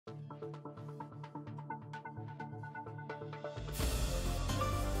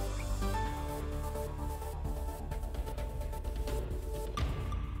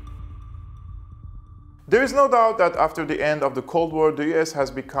There is no doubt that after the end of the Cold War, the US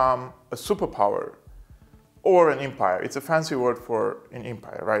has become a superpower or an empire. It's a fancy word for an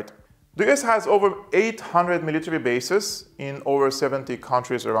empire, right? The US has over 800 military bases in over 70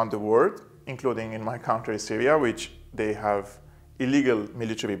 countries around the world, including in my country, Syria, which they have illegal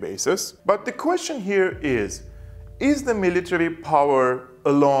military bases. But the question here is the military power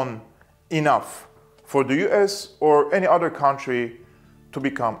alone enough for the US or any other country to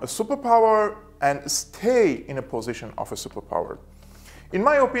become a superpower and stay in a position of a superpower? In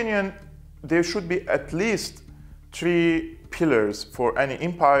my opinion, there should be at least 3 pillars for any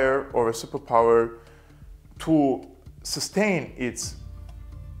empire or a superpower to sustain its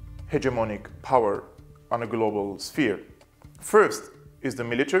hegemonic power on a global sphere. First is the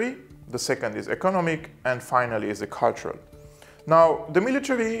military, the second is economic, and finally is the cultural. Now, the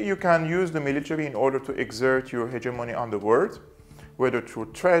military, you can use the military in order to exert your hegemony on the world, whether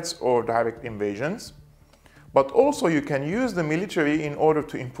through threats or direct invasions. But also you can use the military in order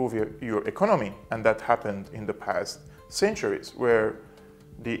to improve your economy, and that happened in the past centuries, where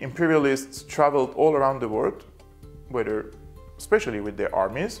the imperialists traveled all around the world, especially with their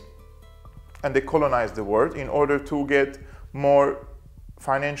armies, and they colonized the world in order to get more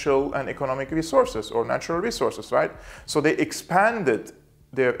financial and economic resources or natural resources, right? So they expanded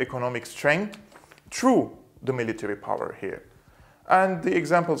their economic strength through the military power here. And the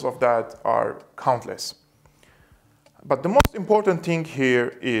examples of that are countless. But the most important thing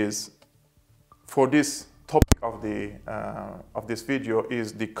here is, for this topic of this video,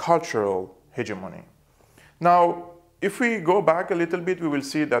 is the cultural hegemony. Now, if we go back a little bit, we will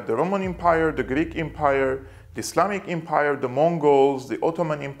see that the Roman Empire, the Greek Empire, the Islamic Empire, the Mongols, the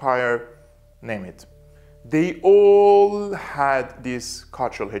Ottoman Empire, name it. They all had this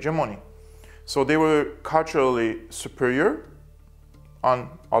cultural hegemony. So they were culturally superior on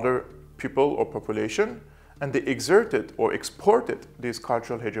other people or population, and they exerted or exported this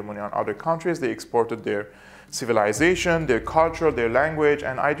cultural hegemony on other countries. They exported their civilization, their culture, their language,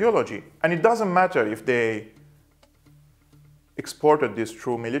 and ideology. And it doesn't matter if they exported this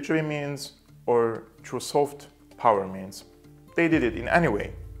through military means or through soft power means. They did it in any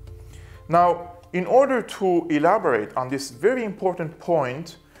way. Now, in order to elaborate on this very important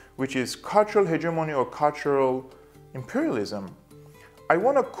point, which is cultural hegemony or cultural imperialism, I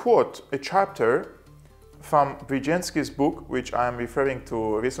want to quote a chapter from Brzezinski's book, which I am referring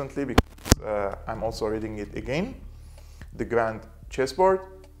to recently because I'm also reading it again, The Grand Chessboard.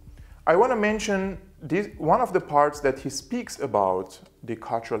 I want to mention one of the parts that he speaks about the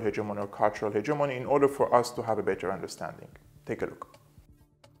cultural hegemony in order for us to have a better understanding. Take a look.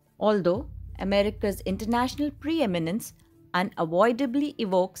 Although America's international preeminence unavoidably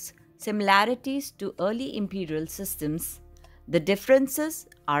evokes similarities to early imperial systems, the differences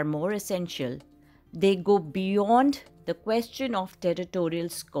are more essential. They go beyond the question of territorial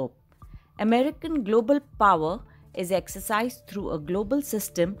scope. American global power is exercised through a global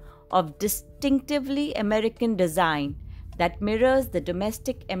system of distinctively American design that mirrors the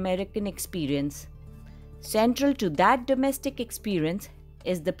domestic American experience. Central to that domestic experience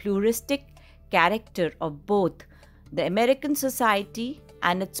is the pluralistic character of both the American society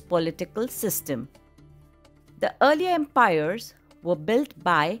and its political system. The earlier empires were built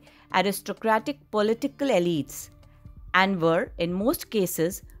by aristocratic political elites and were, in most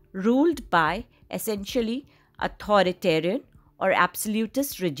cases, ruled by essentially authoritarian or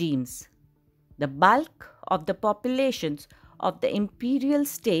absolutist regimes. The bulk of the populations of the imperial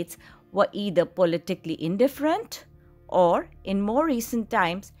states were either politically indifferent or, in more recent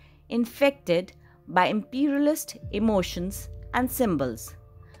times, infected by imperialist emotions and symbols.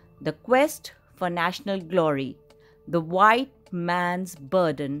 The quest for national glory, the white man's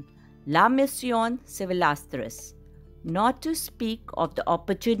burden, la mission civilastris, not to speak of the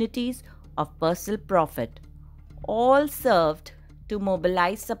opportunities of personal profit, all served to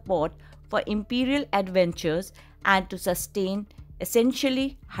mobilize support for imperial adventures and to sustain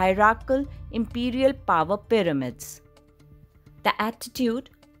essentially hierarchical imperial power pyramids. The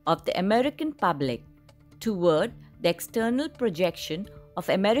attitude of the American public toward the external projection of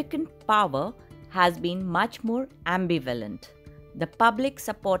American power has been much more ambivalent. The public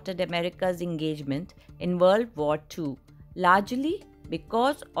supported America's engagement in World War II largely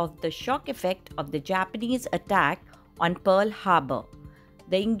because of the shock effect of the Japanese attack on Pearl Harbor.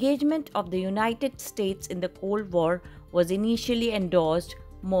 The engagement of the United States in the Cold War was initially endorsed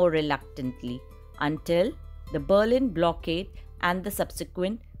more reluctantly until the Berlin blockade and the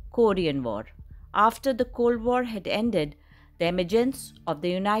subsequent Korean War. After the Cold War had ended, the emergence of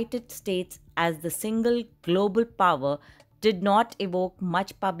the United States as the single global power did not evoke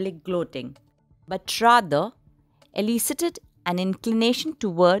much public gloating. but rather elicited an inclination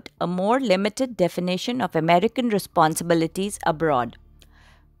toward a more limited definition of American responsibilities abroad.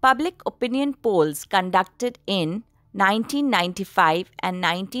 Public opinion polls conducted in 1995 and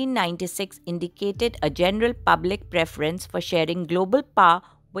 1996 indicated a general public preference for sharing global power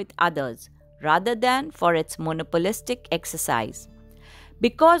with others rather than for its monopolistic exercise.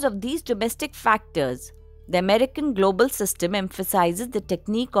 Because of these domestic factors, the American global system emphasizes the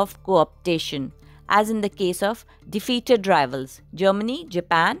technique of co-optation, as in the case of defeated rivals, Germany,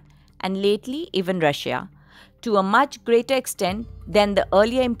 Japan, and lately even Russia, to a much greater extent than the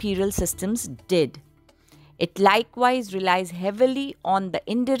earlier imperial systems did. It likewise relies heavily on the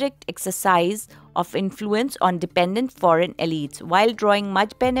indirect exercise of influence on dependent foreign elites, while drawing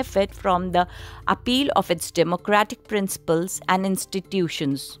much benefit from the appeal of its democratic principles and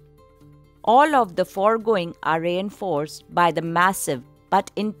institutions. All of the foregoing are reinforced by the massive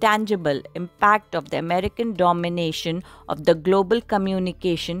but intangible impact of the American domination of the global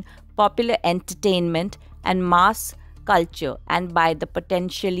communication, popular entertainment, and mass culture, and by the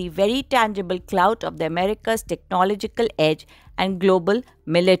potentially very tangible clout of the America's technological edge and global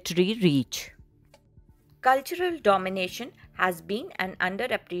military reach. Cultural domination has been an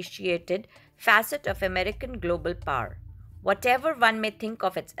underappreciated facet of American global power. Whatever one may think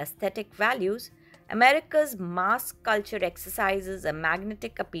of its aesthetic values, America's mass culture exercises a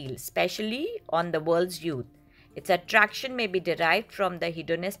magnetic appeal, especially on the world's youth. Its attraction may be derived from the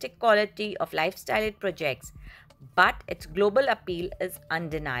hedonistic quality of lifestyle it projects, but its global appeal is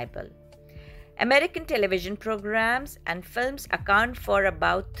undeniable. American television programs and films account for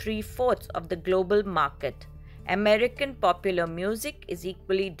about 3/4 of the global market. American popular music is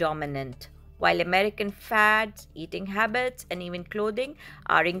equally dominant, while American fads, eating habits, and even clothing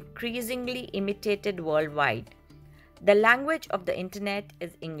are increasingly imitated worldwide. The language of the internet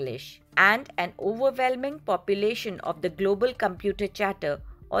is English, and an overwhelming population of the global computer chatter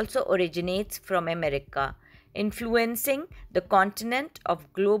also originates from America, influencing the continent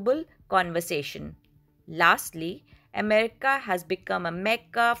of global conversation. Lastly, America has become a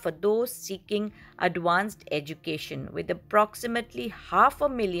mecca for those seeking advanced education, with approximately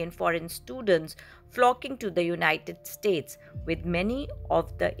 500,000 foreign students flocking to the United States, with many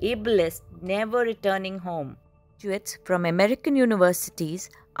of the ablest never returning home. Graduates from American universities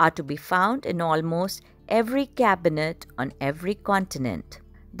are to be found in almost every cabinet on every continent.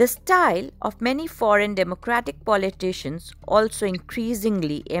 The style of many foreign democratic politicians also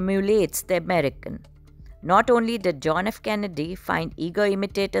increasingly emulates the American. Not only did John F. Kennedy find eager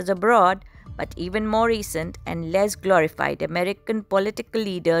imitators abroad, but even more recent and less glorified American political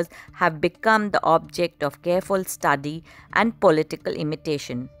leaders have become the object of careful study and political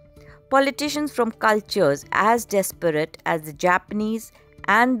imitation. Politicians from cultures as disparate as the Japanese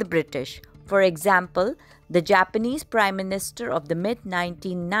and the British, for example, the Japanese Prime Minister of the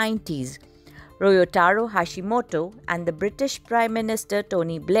mid-1990s, Ryotaro Hashimoto, and the British Prime Minister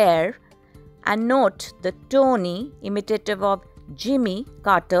Tony Blair, and note the Tony imitative of Jimmy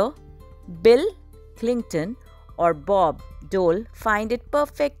Carter, Bill Clinton, or Bob Dole, find it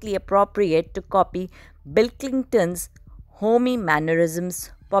perfectly appropriate to copy Bill Clinton's homey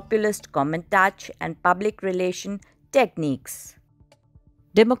mannerisms, populist commentage, and public relation techniques.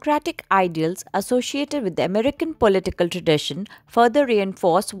 Democratic ideals associated with the American political tradition further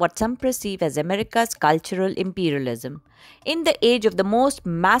reinforce what some perceive as America's cultural imperialism. In the age of the most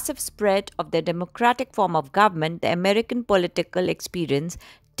massive spread of the democratic form of government, the American political experience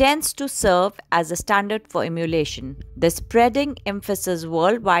tends to serve as a standard for emulation. The spreading emphasis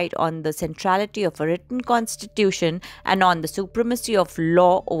worldwide on the centrality of a written constitution and on the supremacy of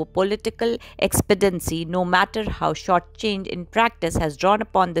law over political expediency, no matter how shortchanged in practice, has drawn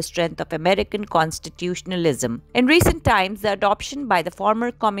upon the strength of American constitutionalism. In recent times, the adoption by the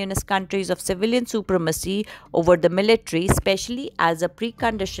former communist countries of civilian supremacy over the military, especially as a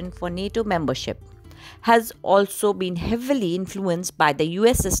precondition for NATO membership, has also been heavily influenced by the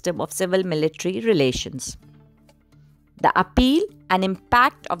US system of civil-military relations. The appeal and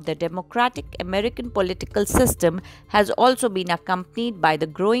impact of the democratic American political system has also been accompanied by the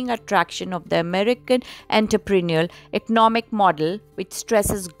growing attraction of the American entrepreneurial economic model, which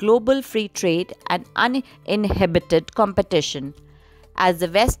stresses global free trade and uninhibited competition. As the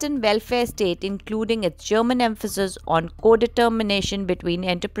Western welfare state, including its German emphasis on co-determination between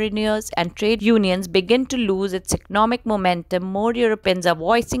entrepreneurs and trade unions, begin to lose its economic momentum, more Europeans are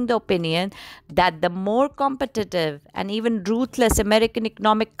voicing the opinion that the more competitive and even ruthless American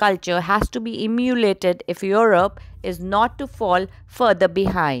economic culture has to be emulated if Europe is not to fall further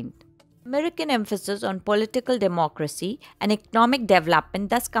behind. American emphasis on political democracy and economic development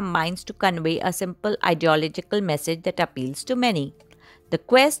thus combines to convey a simple ideological message that appeals to many. The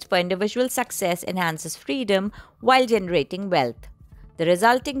quest for individual success enhances freedom while generating wealth. The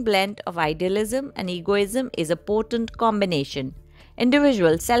resulting blend of idealism and egoism is a potent combination.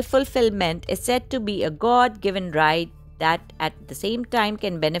 Individual self-fulfillment is said to be a God-given right that at the same time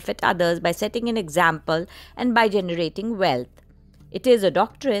can benefit others by setting an example and by generating wealth. It is a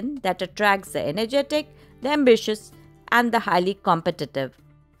doctrine that attracts the energetic, the ambitious, and the highly competitive.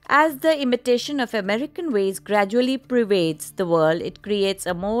 As the imitation of American ways gradually pervades the world, it creates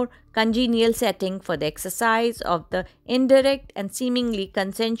a more congenial setting for the exercise of the indirect and seemingly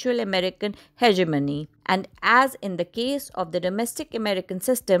consensual American hegemony. And as in the case of the domestic American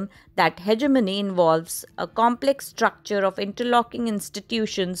system, that hegemony involves a complex structure of interlocking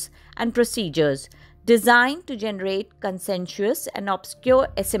institutions and procedures designed to generate consensuous and obscure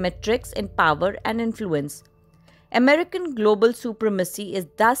asymmetries in power and influence. American global supremacy is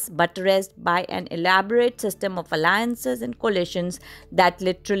thus buttressed by an elaborate system of alliances and coalitions that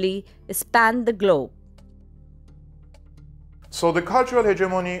literally span the globe. So the cultural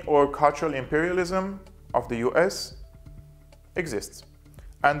hegemony or cultural imperialism of the US exists.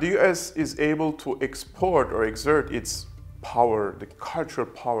 And the US is able to export or exert its power, the cultural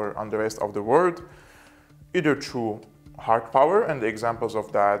power on the rest of the world, either through hard power, and the examples of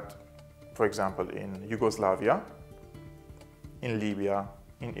that, for example, in Yugoslavia, in Libya,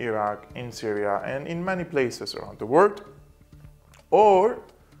 in Iraq, in Syria, and in many places around the world, or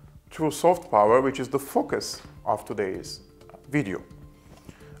through soft power, which is the focus of today's video.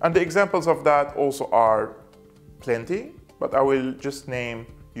 And the examples of that also are plenty, but I will just name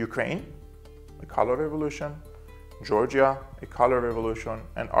Ukraine, a color revolution, Georgia, a color revolution,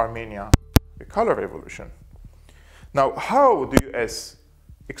 and Armenia, a color revolution. Now, how the US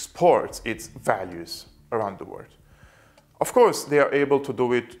exports its values around the world? Of course, they are able to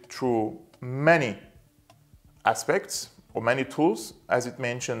do it through many aspects or many tools, as it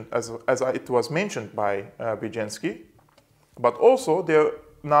was mentioned by Brzezinski, but also there are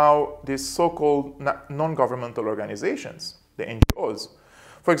now these so-called non-governmental organizations, the NGOs.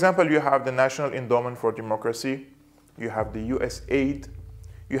 For example, you have the National Endowment for Democracy, you have the USAID,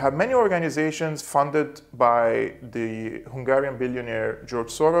 you have many organizations funded by the Hungarian billionaire George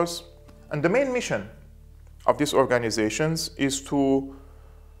Soros, and the main mission of these organizations is to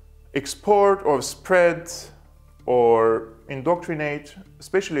export or spread or indoctrinate,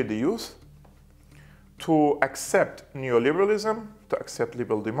 especially the youth, to accept neoliberalism, to accept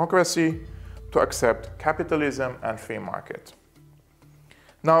liberal democracy, to accept capitalism and free market.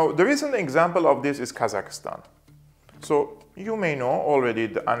 Now, the recent example of this is Kazakhstan. So you may know already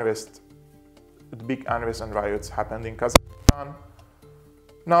the big unrest and riots happened in Kazakhstan.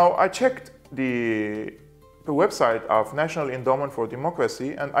 Now, I checked the website of National Endowment for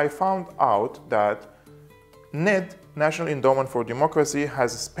Democracy, and I found out that NED, National Endowment for Democracy,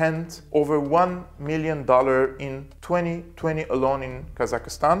 has spent over $1 million in 2020 alone in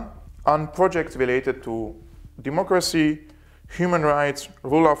Kazakhstan on projects related to democracy, human rights,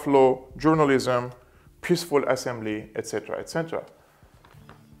 rule of law, journalism, peaceful assembly, etc., etc.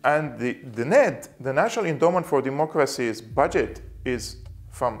 And the NED, the National Endowment for Democracy's budget is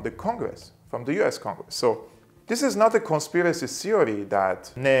from the Congress, from the US Congress. So this is not a conspiracy theory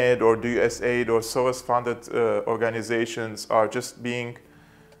that NED or the USAID or Soros-funded organizations are just being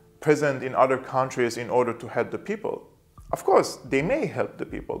present in other countries in order to help the people. Of course, they may help the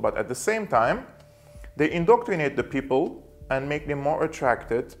people, but at the same time, they indoctrinate the people and make them more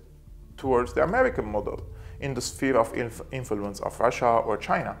attracted towards the American model in the sphere of influence of Russia or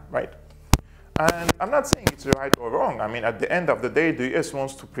China, right? And I'm not saying it's right or wrong. I mean, at the end of the day, the US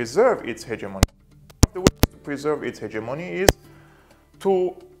wants to preserve its hegemony. The way to preserve its hegemony is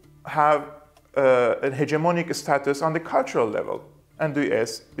to have an hegemonic status on the cultural level. And the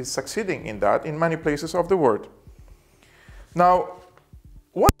US is succeeding in that in many places of the world. Now,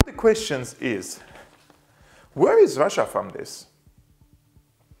 one of the questions is, where is Russia from this?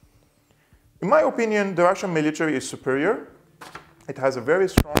 In my opinion, the Russian military is superior. It has a very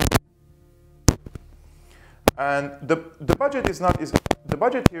strong, and the budget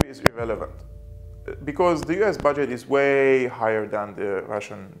here is irrelevant because the US budget is way higher than the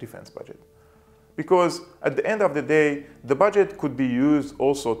Russian defense budget. Because at the end of the day, the budget could be used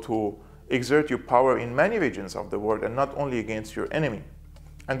also to exert your power in many regions of the world and not only against your enemy.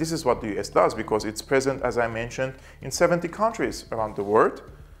 And this is what the US does because it's present, as I mentioned, in 70 countries around the world.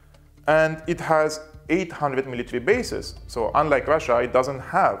 And it has 800 military bases. So unlike Russia, it doesn't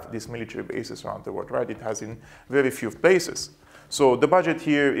have these military bases around the world, right? It has in very few places. So the budget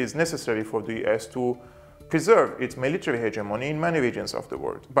here is necessary for the US to preserve its military hegemony in many regions of the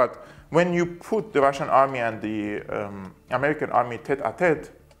world. But when you put the Russian army and the American army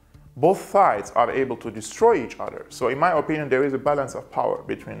tete-a-tete, both sides are able to destroy each other. So in my opinion, there is a balance of power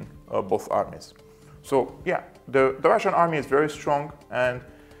between both armies. So yeah, the Russian army is very strong, and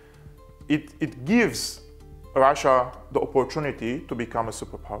it gives Russia the opportunity to become a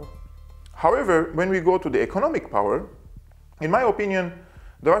superpower. However, when we go to the economic power, in my opinion,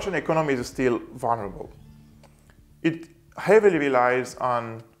 the Russian economy is still vulnerable. It heavily relies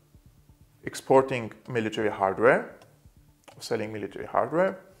on exporting military hardware, selling military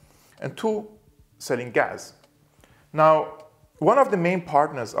hardware, and two, selling gas. Now, one of the main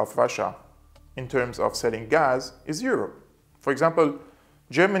partners of Russia in terms of selling gas is Europe. For example,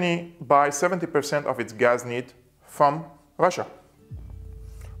 Germany buys 70% of its gas need from Russia.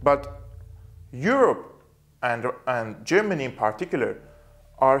 But Europe and Germany in particular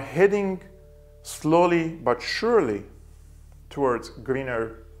are heading slowly but surely towards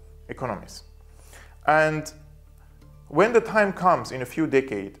greener economies. And when the time comes in a few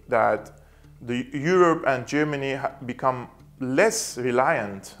decades that Europe and Germany become less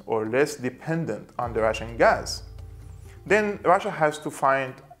reliant or less dependent on the Russian gas, then Russia has to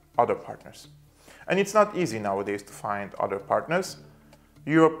find other partners. And it's not easy nowadays to find other partners.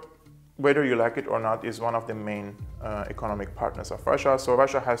 Europe, whether you like it or not, is one of the main economic partners of Russia. So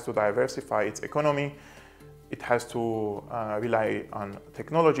Russia has to diversify its economy. It has to rely on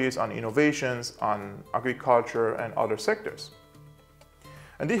technologies, on innovations, on agriculture and other sectors.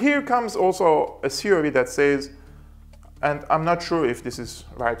 And here comes also a theory that says, and I'm not sure if this is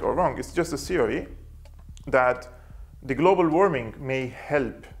right or wrong, it's just a theory, that the global warming may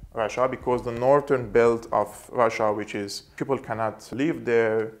help Russia because the northern belt of Russia, which is, people cannot live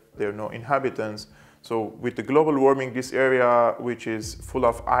there, there are no inhabitants. So with the global warming, this area, which is full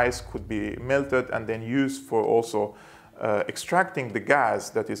of ice, could be melted and then used for also extracting the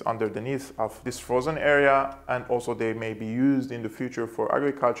gas that is underneath of this frozen area, and also they may be used in the future for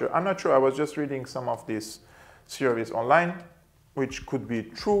agriculture. I'm not sure, I was just reading some of these theories online, which could be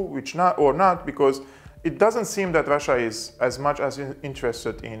true, which not or not, because it doesn't seem that Russia is as much as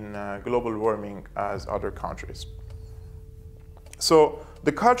interested in global warming as other countries. So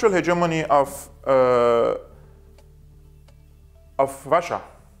the cultural hegemony of Russia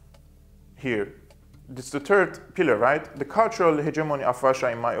here, it's the third pillar, right? The cultural hegemony of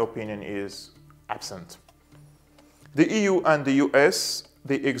Russia, in my opinion, is absent. The EU and the US,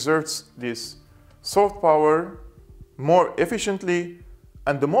 they exert this soft power more efficiently,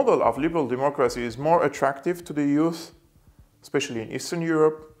 and the model of liberal democracy is more attractive to the youth, especially in Eastern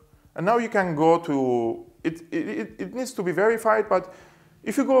Europe. And now you can go to, it needs to be verified, but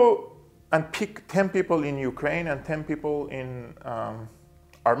if you go and pick 10 people in Ukraine and 10 people in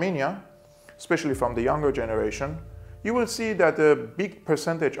Armenia, especially from the younger generation, you will see that a big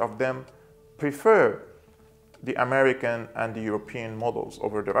percentage of them prefer the American and the European models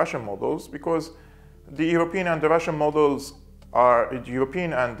over the Russian models, because the European and the Russian models the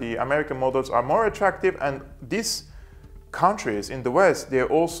European and the American models are more attractive, and these countries in the West, they're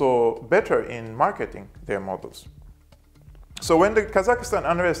also better in marketing their models. So when the Kazakhstan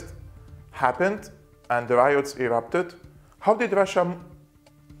unrest happened and the riots erupted, how did Russia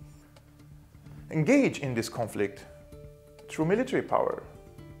engage in this conflict? Through military power.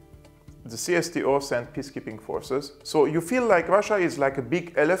 The CSTO sent peacekeeping forces. So you feel like Russia is like a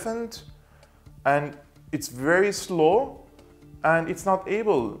big elephant, and it's very slow, and it's not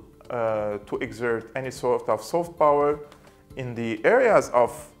able to exert any sort of soft power in the areas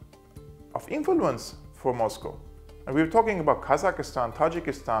of influence for Moscow. And we're talking about Kazakhstan,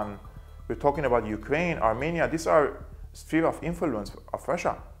 Tajikistan, we're talking about Ukraine, Armenia. These are sphere of influence of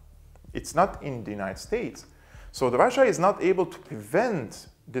Russia. It's not in the United States. So Russia is not able to prevent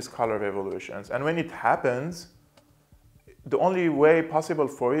these color revolutions. And when it happens, the only way possible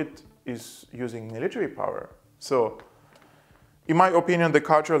for it is using military power. So in my opinion, the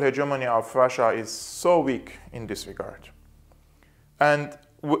cultural hegemony of Russia is so weak in this regard. And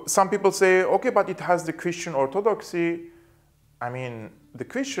some people say, okay, but it has the Christian Orthodoxy. I mean, the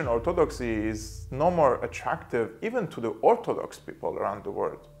Christian Orthodoxy is no more attractive even to the Orthodox people around the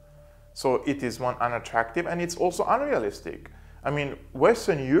world. So it is one unattractive, and it's also unrealistic. I mean,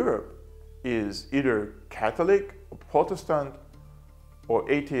 Western Europe is either Catholic, or Protestant, or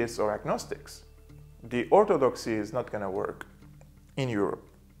atheists or agnostics. The Orthodoxy is not going to work in Europe.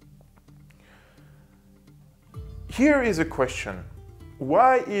 Here is a question.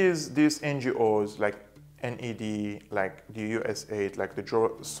 Why is these NGOs like NED, like the USAID, like the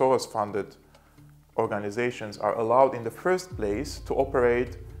Soros-funded organizations are allowed in the first place to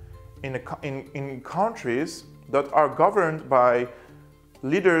operate in countries that are governed by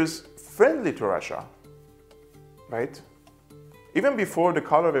leaders friendly to Russia, right? Even before the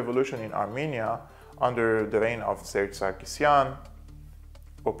color revolution in Armenia, under the reign of Serge Sarkisyan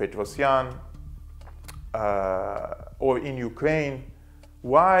or Petrosyan, or in Ukraine,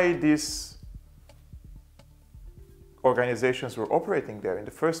 why these organizations were operating there in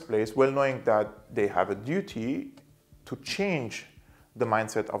the first place, well knowing that they have a duty to change the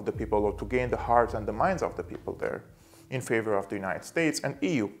mindset of the people, or to gain the hearts and the minds of the people there in favor of the United States and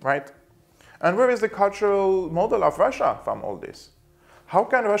EU, right? And where is the cultural model of Russia from all this? How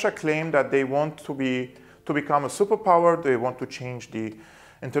can Russia claim that they want to become a superpower, they want to change the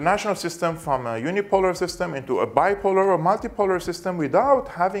international system from a unipolar system into a bipolar or multipolar system without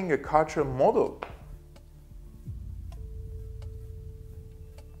having a cultural model?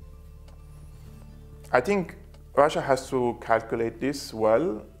 I think Russia has to calculate this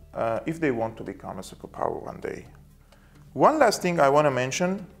well if they want to become a superpower one day. One last thing I want to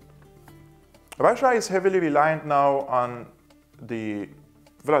mention, Russia is heavily reliant now on the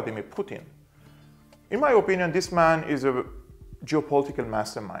Vladimir Putin. In my opinion, this man is a geopolitical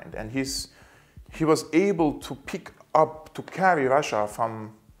mastermind, and he was able to to carry Russia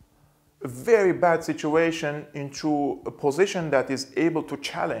from a very bad situation into a position that is able to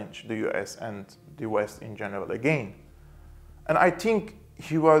challenge the US and the West in general again. And I think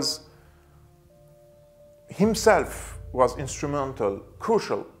he himself was instrumental,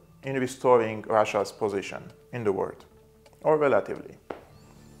 crucial in restoring Russia's position in the world, or relatively.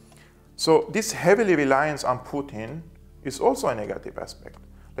 So this heavily reliance on Putin is also a negative aspect.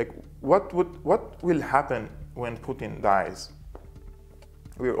 Like, what will happen when Putin dies?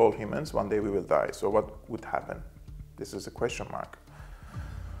 We're all humans, one day we will die, so what would happen? This is a question mark.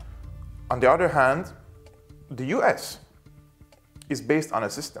 On the other hand, the US is based on a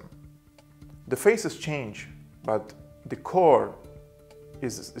system. The faces change, but the core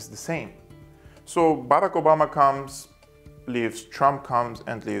is the same. So Barack Obama comes, leaves, Trump comes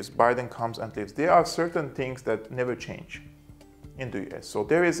and leaves, Biden comes and leaves. There are certain things that never change in the US. So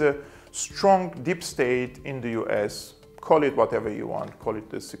there is a strong deep state in the US, call it whatever you want, call it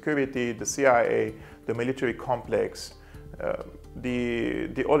the security, the CIA, the military complex,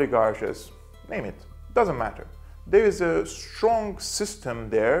 the oligarchs, name it, doesn't matter. There is a strong system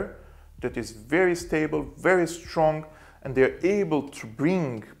there that is very stable, very strong, and they're able to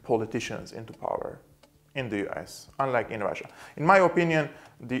bring politicians into power in the US, unlike in Russia. In my opinion,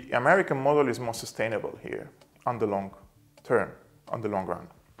 the American model is more sustainable here on the long term, on the long run.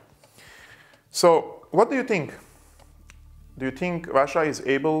 So what do you think? Do you think Russia is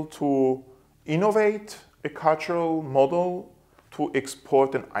able to innovate a cultural model to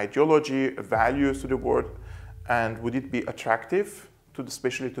export an ideology, values to the world, and would it be attractive,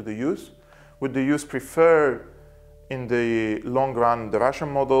 especially to the youth? Would the youth prefer, in the long run, the Russian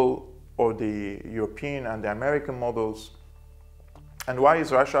model or the European and the American models? And why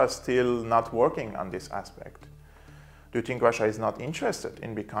is Russia still not working on this aspect? Do you think Russia is not interested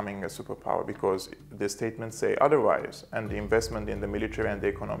in becoming a superpower because the statements say otherwise and the investment in the military and the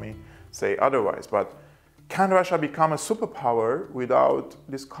economy say otherwise? But can Russia become a superpower without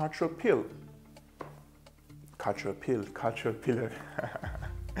this cultural pill? Cultural pill, cultural pillar.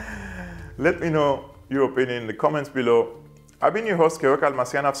 Let me know your opinion in the comments below. I've been your host, Kevork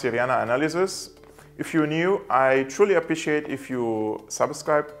Almasian of Syriana Analysis. If you're new, I truly appreciate if you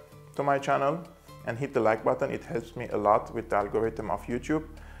subscribe to my channel and hit the like button. It helps me a lot with the algorithm of YouTube.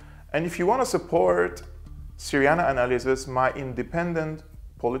 And if you want to support Syriana Analysis, my independent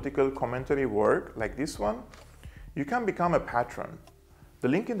political commentary work like this one, you can become a patron. The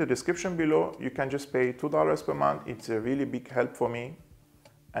link in the description below, you can just pay $2 per month. It's a really big help for me,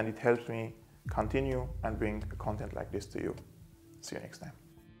 and it helps me continue and bring content like this to you. See you next time.